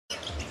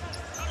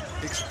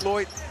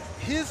exploit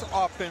his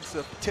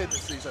offensive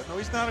tendencies. I know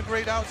he's not a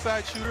great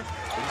outside shooter,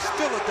 but he's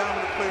still a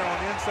dominant player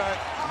on the inside.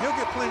 He'll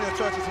get plenty of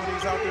touches when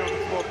he's out there on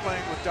the floor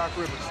playing with Doc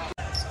Rivers.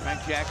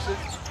 Frank Jackson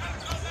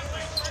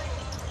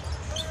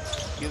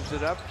gives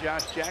it up.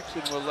 Josh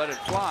Jackson will let it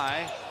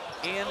fly.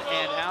 In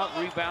and out,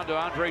 rebound to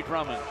Andre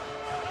Drummond.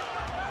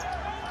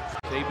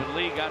 Saban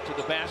Lee got to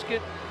the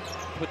basket,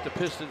 put the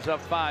Pistons up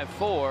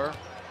 5-4.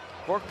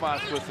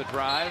 Korkmaz with the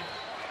drive.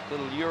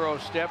 Little Euro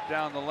step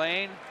down the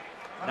lane.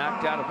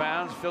 Knocked out of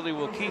bounds. Philly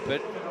will keep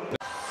it.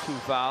 2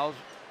 fouls.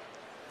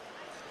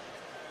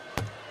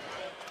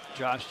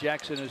 Josh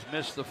Jackson has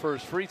missed the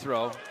first free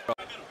throw.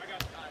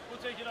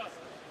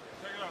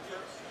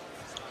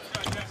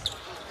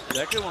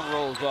 Second one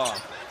rolls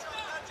off.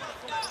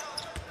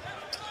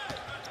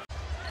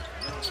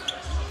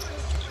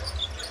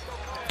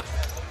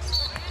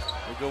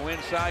 We'll go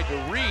inside to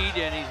Reed,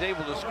 and he's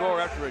able to score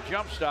after a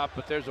jump stop,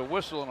 but there's a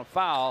whistle and a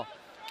foul.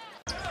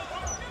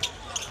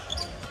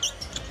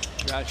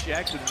 Josh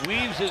Jackson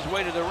weaves his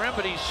way to the rim,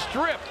 but he's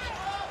stripped.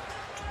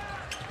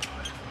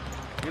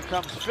 Here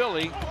comes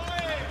Philly.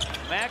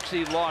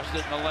 Maxey lost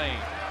it in the lane.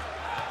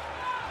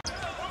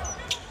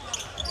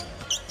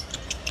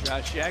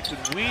 Josh Jackson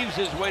weaves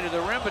his way to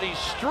the rim, but he's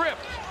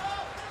stripped.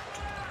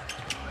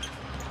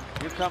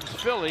 Here comes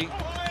Philly.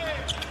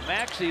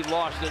 Maxey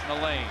lost it in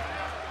the lane.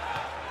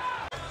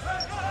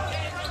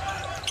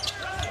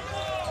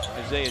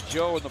 Isaiah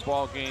Joe in the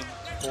ball game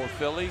for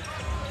Philly.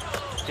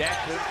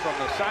 Jackson from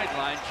the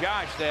sideline,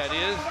 Josh that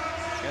is,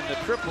 and the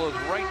triple is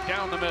right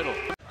down the middle.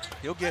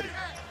 He'll get it.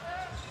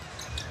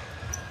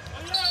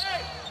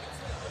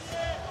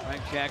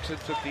 Frank Jackson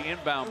took the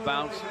inbound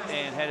bounce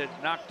and had it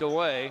knocked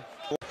away.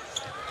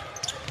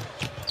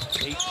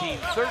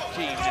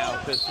 18-13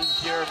 now,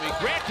 Pistons. Jeremy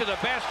Grant to the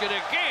basket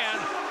again.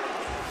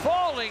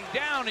 Falling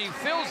down, he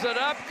fills it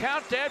up.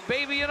 Count that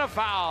baby in a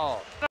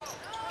foul.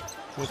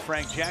 With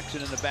Frank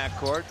Jackson in the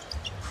backcourt,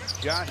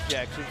 Josh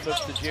Jackson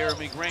flips to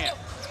Jeremy Grant.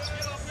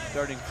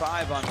 Starting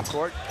 5 on the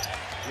court.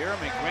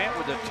 Jeremy Grant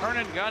with a turn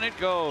and gun, it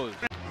goes.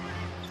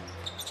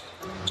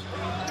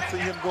 I see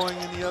him going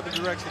in the other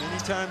direction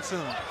anytime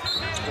soon.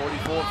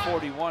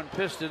 44-41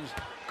 Pistons.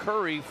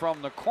 Curry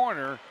from the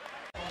corner.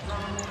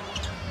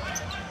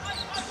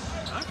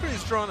 I'm pretty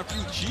strong a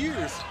few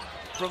cheers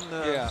from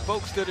the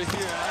folks that are here.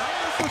 I'm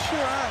not so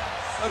sure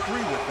I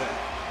agree with that.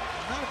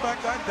 Matter of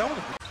fact, I don't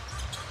agree.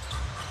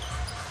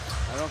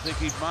 I don't think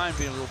he'd mind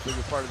being a little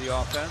bigger part of the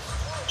offense.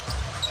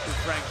 Here's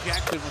Frank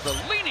Jackson with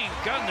a leaning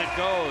gun that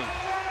goes.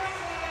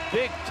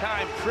 Big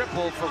time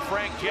triple for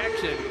Frank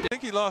Jackson. I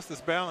think he lost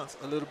his balance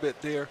a little bit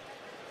there.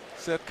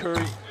 Seth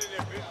Curry,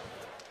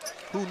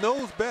 who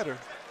knows better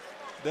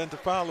than to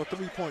foul a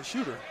three-point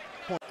shooter.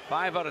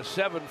 5 out of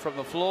 7 from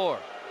the floor.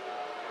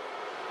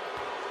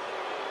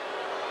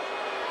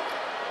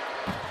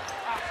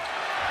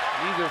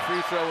 Neither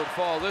free throw would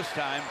fall this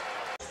time.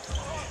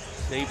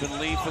 Saban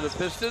Lee for the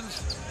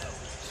Pistons.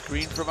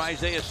 Screen from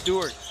Isaiah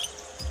Stewart.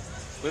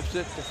 Whips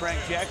it to Frank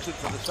Jackson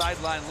for the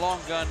sideline.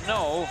 Long gun,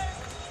 no.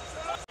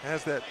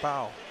 Has that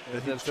foul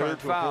that he was trying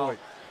to foul. avoid.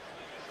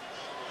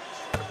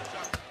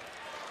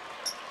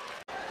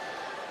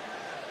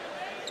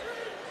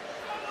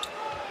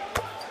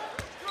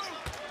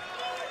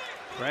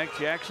 Frank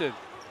Jackson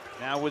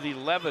now with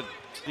 11.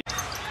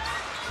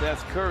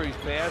 Seth Curry's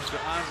pass to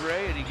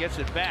Andre, and he gets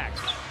it back.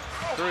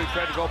 Curry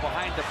tried to go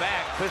behind the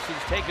back.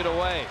 Pistons take it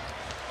away.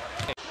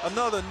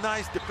 Another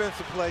nice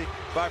defensive play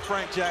by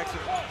Frank Jackson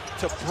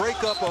to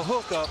break up a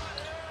hookup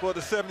for the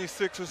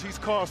 76ers. He's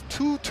caused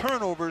 2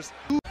 turnovers.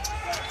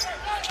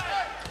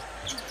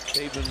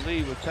 Saban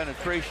Lee with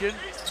penetration.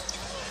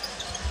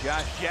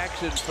 Josh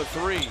Jackson for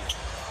 3.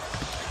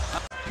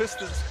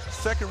 Pistons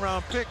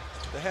second-round pick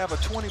to have a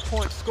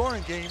 20-point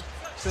scoring game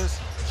since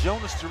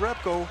Jonas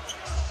Jerebko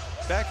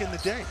back in the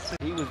day.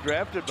 He was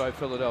drafted by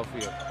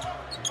Philadelphia.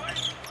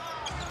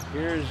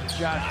 Here's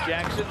Josh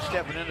Jackson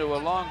stepping into a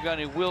long gun.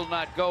 He will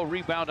not go.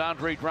 Rebound,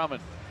 Andre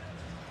Drummond.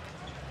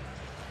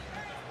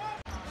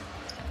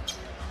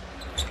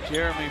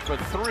 Jeremy for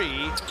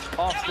 3.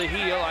 Off the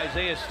heel,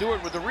 Isaiah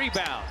Stewart with the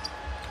rebound.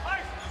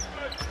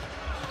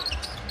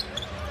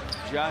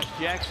 Josh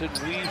Jackson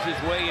weaves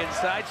his way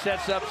inside,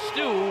 sets up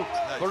Stu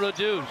for a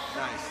deuce.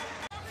 Nice.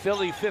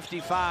 Philly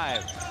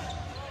 55.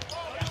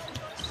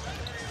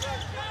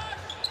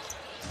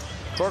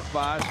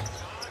 Korkmaz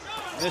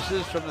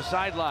misses from the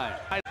sideline.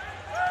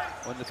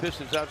 When the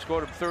Pistons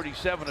outscored him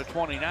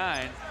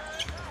 37-29.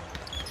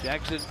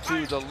 Jackson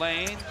to the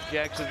lane.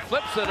 Jackson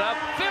flips it up,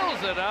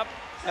 fills it up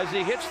as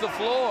he hits the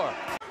floor.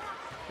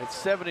 It's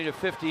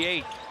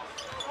 70-58.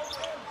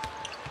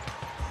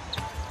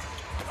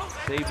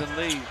 Saban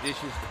Lee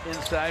dishes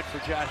inside for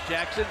Josh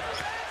Jackson.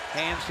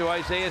 Hands to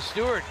Isaiah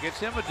Stewart, gets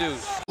him a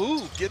deuce.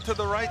 Ooh, get to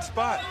the right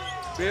spot.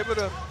 Be able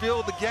to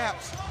fill the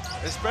gaps,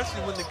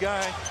 especially when the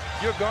guy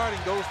you're guarding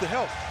goes to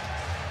help.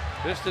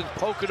 Pistons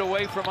poke it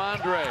away from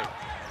Andre.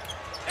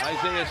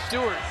 Isaiah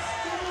Stewart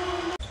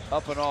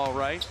up and all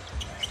right.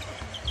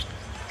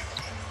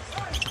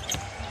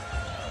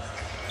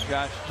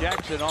 Josh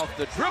Jackson off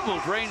the dribble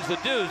drains the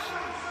deuce.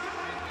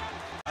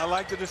 I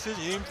like the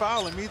decision. He didn't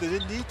foul him either.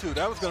 Didn't need to.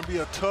 That was going to be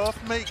a tough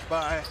make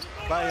by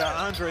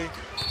Andre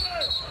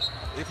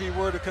if he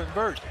were to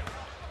convert.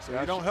 So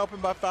you don't help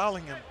him by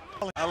fouling him.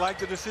 I like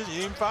the decision.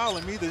 He didn't foul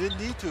him either. Didn't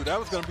need to. That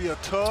was going to be a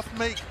tough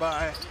make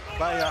by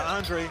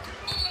Andre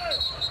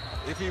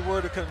if he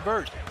were to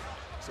convert.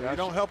 So you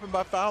don't help him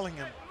by fouling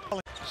him.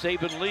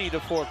 Saban Lee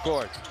to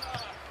forecourt.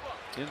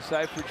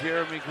 Inside for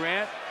Jeremy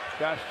Grant.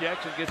 Josh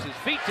Jackson gets his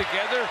feet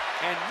together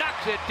and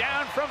knocks it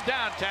down from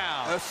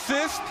downtown.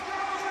 Assist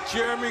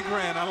Jeremy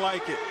Grant. I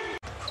like it.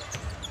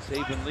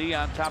 Saban Lee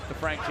on top to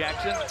Frank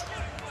Jackson.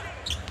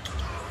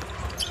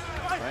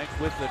 Frank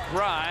with the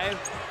drive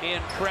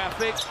in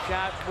traffic.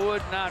 Shot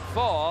would not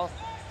fall.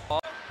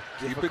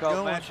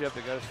 Difficult matchup.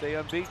 They got to stay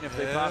unbeaten if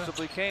they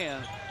possibly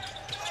can.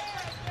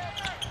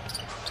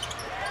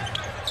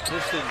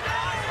 Pistons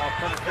off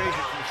penetration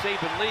from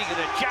Saban Lee, and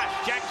a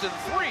Josh Jackson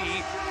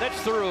three that's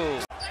through.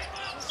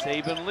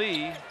 Saban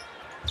Lee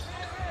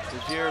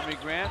to Jeremy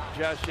Grant.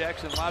 Josh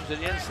Jackson lobs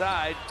it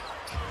inside.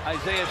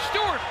 Isaiah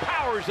Stewart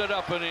powers it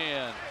up and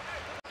in.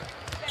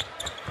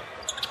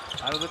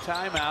 Out of the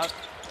timeout,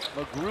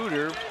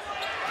 Magruder.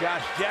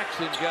 Josh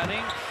Jackson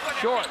gunning.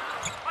 Short.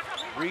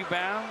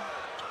 Rebound.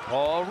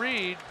 Paul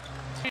Reed.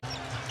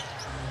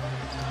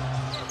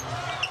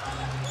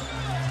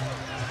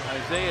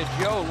 Isaiah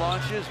Joe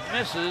launches,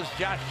 misses.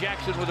 Josh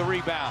Jackson with a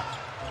rebound.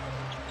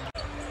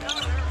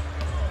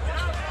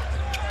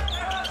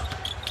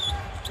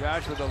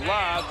 Josh with a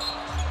lob,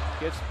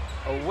 gets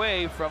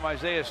away from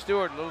Isaiah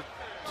Stewart. A little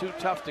too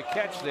tough to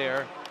catch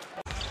there.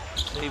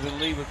 Saban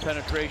Lee with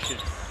penetration.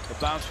 The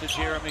bounce to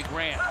Jeremy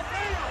Grant.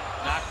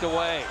 Knocked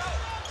away.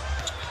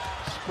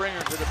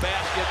 Springer to the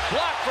basket.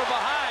 Blocked from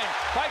behind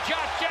by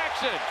Josh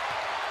Jackson.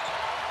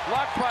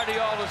 Block party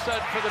all of a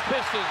sudden for the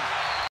Pistons.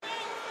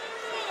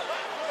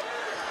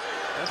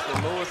 That's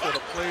the lowest that a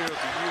player of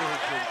the year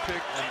has been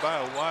picked, and by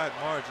a wide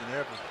margin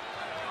ever.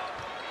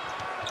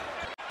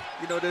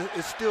 You know,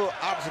 it's still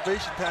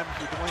observation time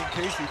for Dwayne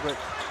Casey, but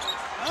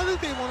I don't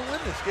think they want to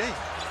win this game.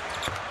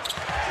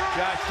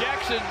 Josh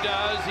Jackson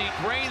does. He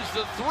drains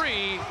the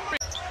three.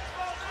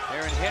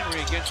 Aaron Henry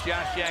against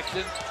Josh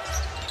Jackson.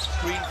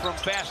 Screen from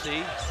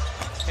Bassey.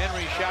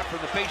 Henry shot from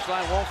the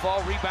baseline, won't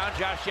fall. Rebound,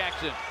 Josh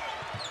Jackson.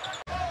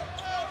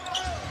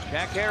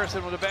 Jack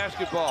Harrison with the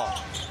basketball.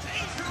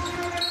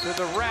 To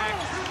the rack,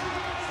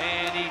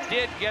 and he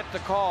did get the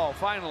call,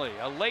 finally.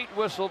 A late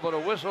whistle, but a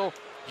whistle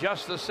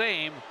just the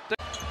same.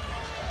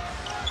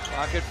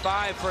 Clock at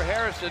 5 for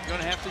Harrison,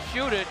 gonna have to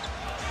shoot it.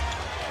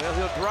 Well,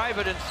 he'll drive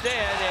it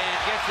instead and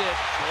gets it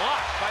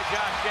blocked by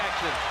Josh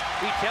Jackson.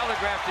 He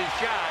telegraphed his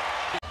shot.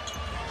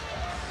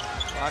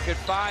 Clock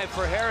at 5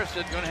 for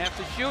Harrison, gonna have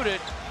to shoot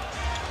it.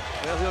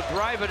 Well, he'll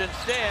drive it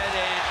instead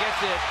and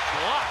gets it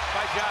blocked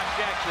by Josh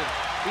Jackson.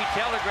 He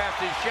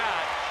telegraphed his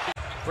shot.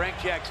 Frank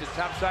Jackson,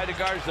 top side to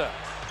Garza.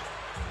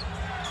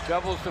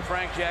 Doubles to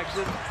Frank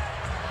Jackson.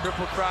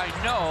 Triple try,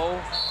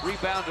 no.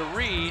 Rebound to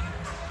Reed.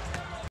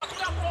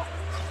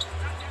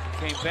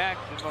 Came back,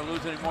 didn't want to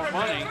lose any more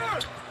money.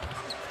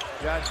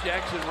 Josh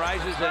Jackson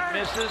rises and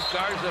misses.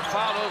 Garza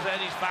follows,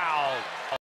 and he's fouled.